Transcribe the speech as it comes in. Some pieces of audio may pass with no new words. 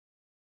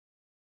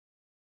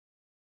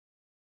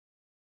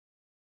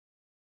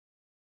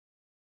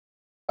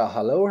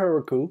Hello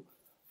Heroku,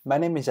 my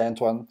name is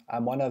Antoine.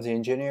 I'm one of the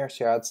engineers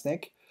here at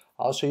Snyk.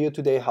 I'll show you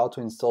today how to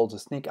install the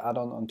Snyk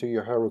add-on onto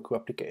your Heroku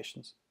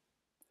applications.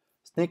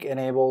 Snyk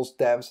enables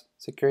devs,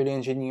 security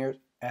engineers,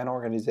 and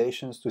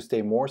organizations to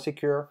stay more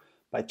secure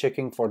by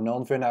checking for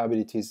known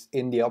vulnerabilities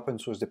in the open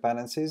source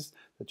dependencies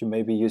that you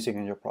may be using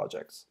in your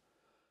projects.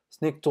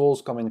 Snyk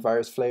tools come in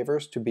various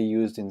flavors to be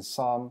used in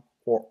some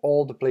or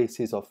all the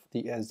places of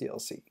the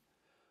SDLC.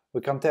 We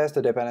can test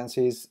the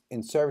dependencies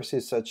in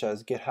services such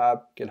as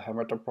GitHub, GitHub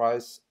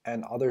Enterprise,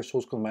 and other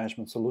source code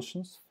management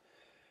solutions,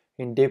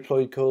 in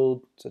deployed code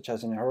such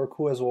as in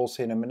Heroku, as we'll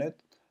see in a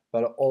minute,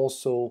 but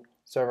also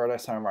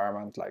serverless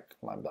environment like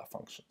Lambda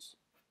functions.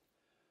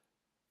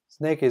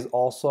 Snyk is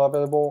also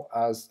available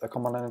as a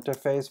command line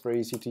interface, very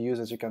easy to use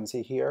as you can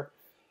see here,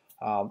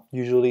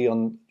 usually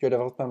on your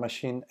development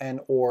machine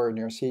and or in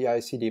your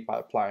CI/CD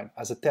pipeline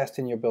as a test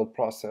in your build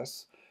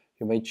process.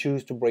 You may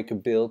choose to break a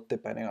build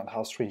depending on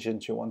how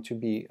stringent you want to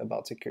be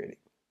about security.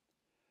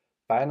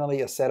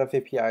 Finally, a set of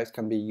APIs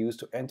can be used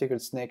to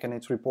integrate Snyk and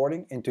its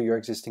reporting into your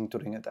existing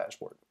tooling and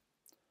dashboard.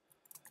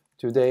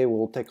 Today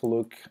we'll take a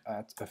look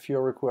at a few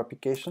Heroku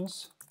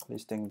applications,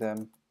 listing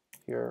them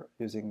here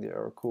using the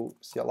Heroku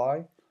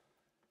CLI.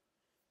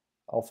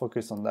 I'll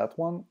focus on that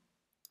one,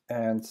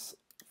 and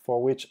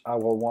for which I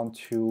will want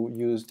to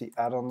use the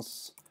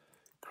add-ons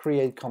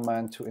create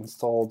command to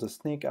install the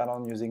Snyk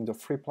add-on using the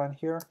free plan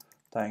here,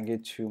 tying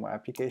it to my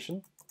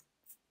application.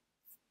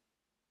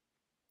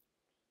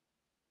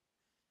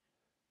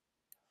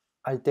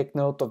 I take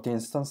note of the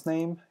instance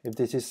name. If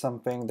this is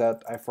something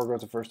that I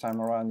forgot the first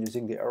time around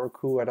using the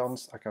Heroku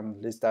add-ons, I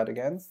can list that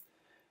again.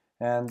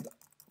 And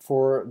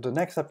for the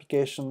next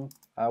application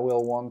I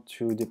will want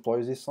to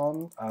deploy this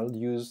on, I'll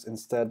use,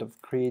 instead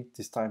of create,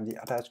 this time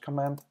the attach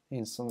command,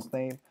 instance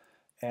name,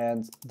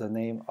 and the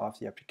name of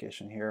the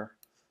application here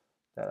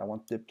that I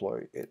want to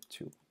deploy it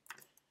to.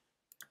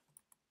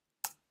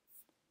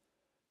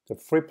 The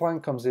free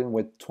plan comes in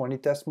with 20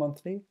 tests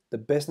monthly. The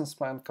business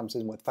plan comes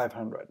in with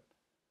 500.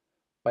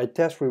 By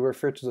test, we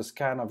refer to the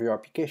scan of your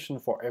application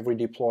for every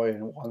deploy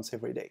and once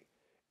every day.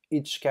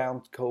 Each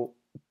count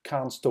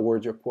counts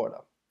towards your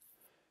quota.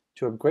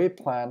 To upgrade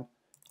plan,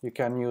 you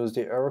can use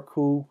the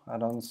Heroku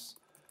add-ons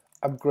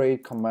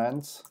upgrade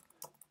commands,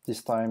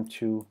 this time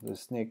to the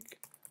Snyk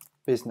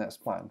business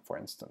plan, for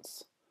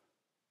instance.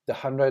 The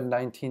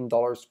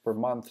 $119 per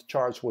month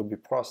charge will be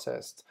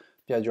processed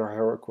via your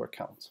Heroku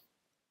account.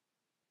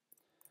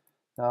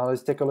 Now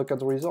let's take a look at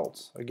the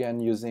results. Again,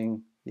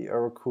 using the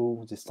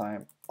Heroku, this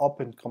time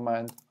open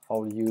command,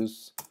 I'll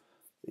use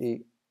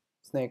the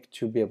Snyk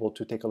to be able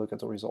to take a look at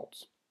the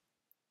results.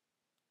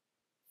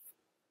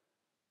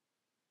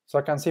 So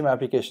I can see my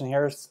application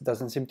here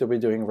doesn't seem to be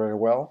doing very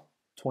well.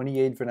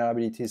 28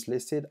 vulnerabilities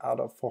listed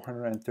out of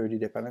 430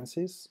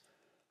 dependencies.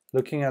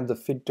 Looking at the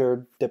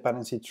filtered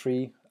dependency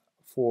tree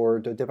for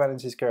the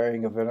dependencies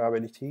carrying a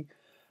vulnerability,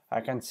 I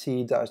can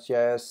see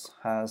 .js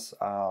has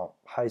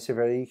high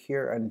severity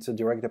here and it's a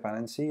direct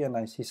dependency, and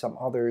I see some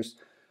others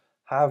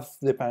have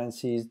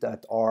dependencies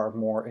that are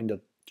more in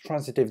the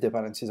transitive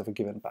dependencies of a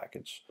given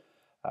package.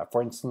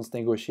 For instance,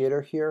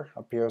 negotiator here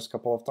appears a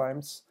couple of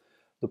times.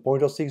 The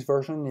 0.06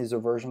 version is a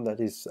version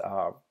that is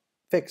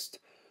fixed.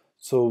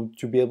 So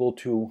to be able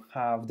to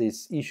have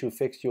this issue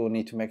fixed, you'll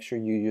need to make sure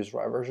you use the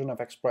right version of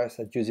Express,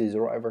 that uses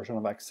the right version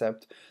of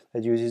Accept,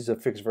 that uses a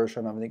fixed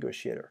version of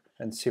Negotiator,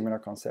 and similar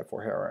concept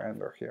for Error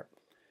Handler here.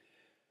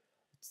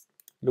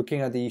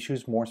 Looking at the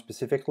issues more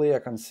specifically, I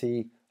can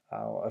see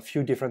a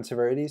few different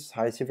severities: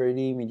 high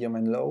severity, medium,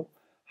 and low.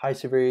 High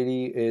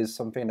severity is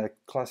something that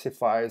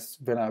classifies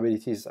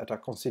vulnerabilities that are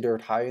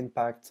considered high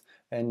impact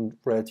and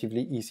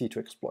relatively easy to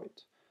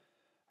exploit.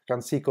 I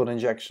can see code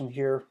injection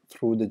here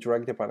through the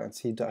direct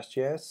dependency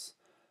 .js.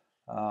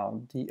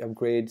 The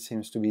upgrade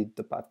seems to be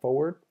the path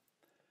forward.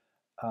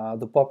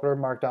 The popular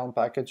markdown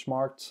package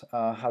marked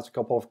has a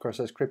couple of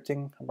cursor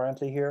scripting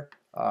apparently here.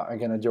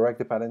 Again, a direct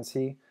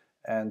dependency,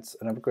 and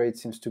an upgrade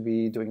seems to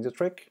be doing the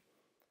trick.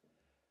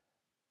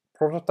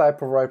 Prototype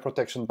provide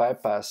protection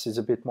bypass is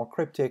a bit more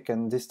cryptic,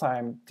 and this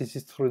time this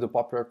is through the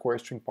popular query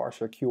string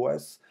parser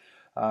QoS,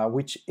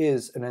 which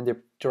is an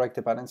indirect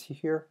dependency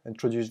here,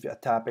 introduced via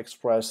tap,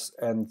 express,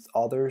 and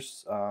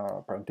others,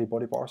 apparently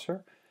body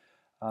parser.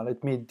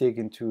 Let me dig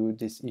into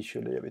this issue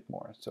a little bit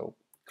more. So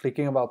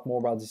clicking more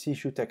about this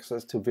issue takes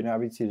us to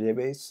vulnerability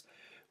database,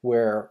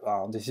 where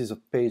this is a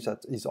page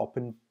that is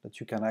open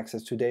that you can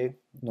access today.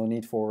 No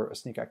need for a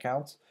Snyk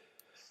account.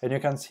 And you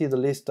can see the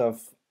list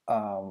of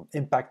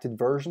impacted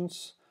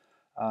versions.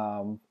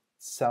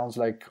 Sounds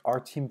like our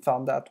team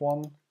found that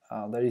one.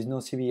 There is no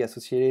CVE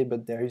associated,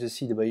 but there is a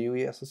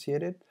CWE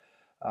associated.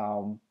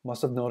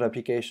 Most of Node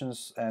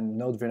applications and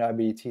Node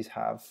vulnerabilities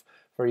have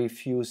very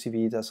few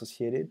CVEs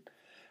associated.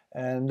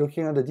 And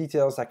looking at the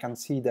details, I can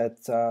see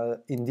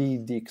that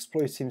indeed the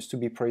exploit seems to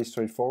be pretty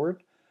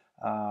straightforward,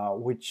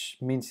 which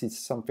means it's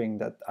something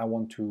that I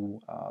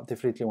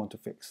definitely want to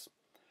fix.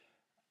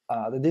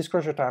 The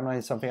disclosure timeline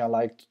is something I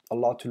like a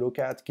lot to look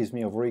at. It gives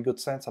me a very good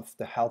sense of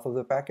the health of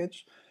the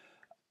package.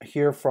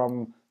 Here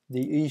from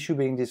The issue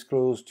being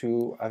disclosed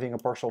to having a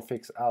partial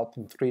fix out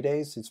in 3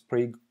 days, it's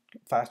pretty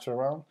fast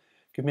around.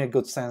 Give me a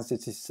good sense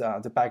this is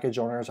the package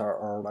owners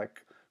are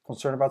like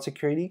concerned about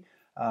security,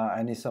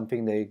 and it's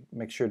something they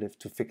make sure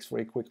to fix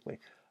very quickly.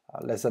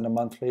 Less than a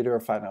month later,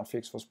 a final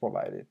fix was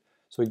provided.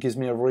 So it gives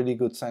me a really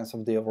good sense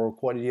of the overall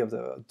quality of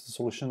the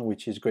solution,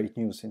 which is great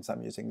news since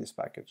I'm using this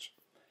package.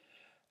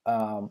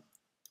 The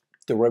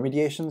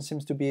remediation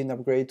seems to be an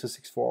upgrade to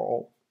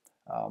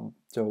 6.4.0,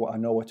 so I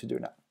know what to do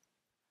now.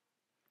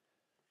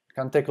 I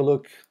can take a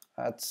look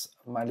at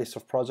my list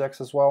of projects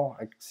as well.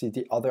 I see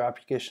the other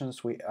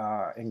applications we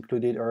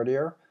included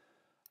earlier.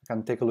 I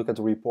can take a look at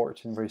the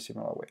report in a very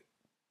similar way.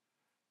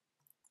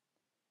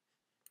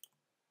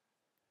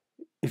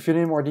 If you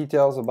need more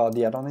details about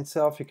the add-on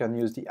itself, you can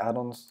use the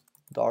add-ons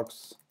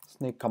docs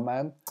Snyk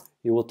command.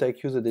 It will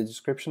take you to the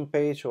description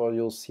page, or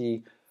you'll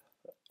see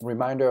a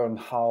reminder on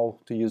how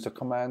to use the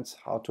commands,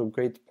 how to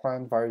upgrade the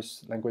plan,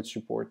 various language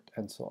support,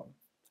 and so on.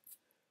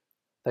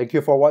 Thank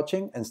you for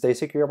watching, and stay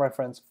secure, my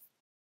friends.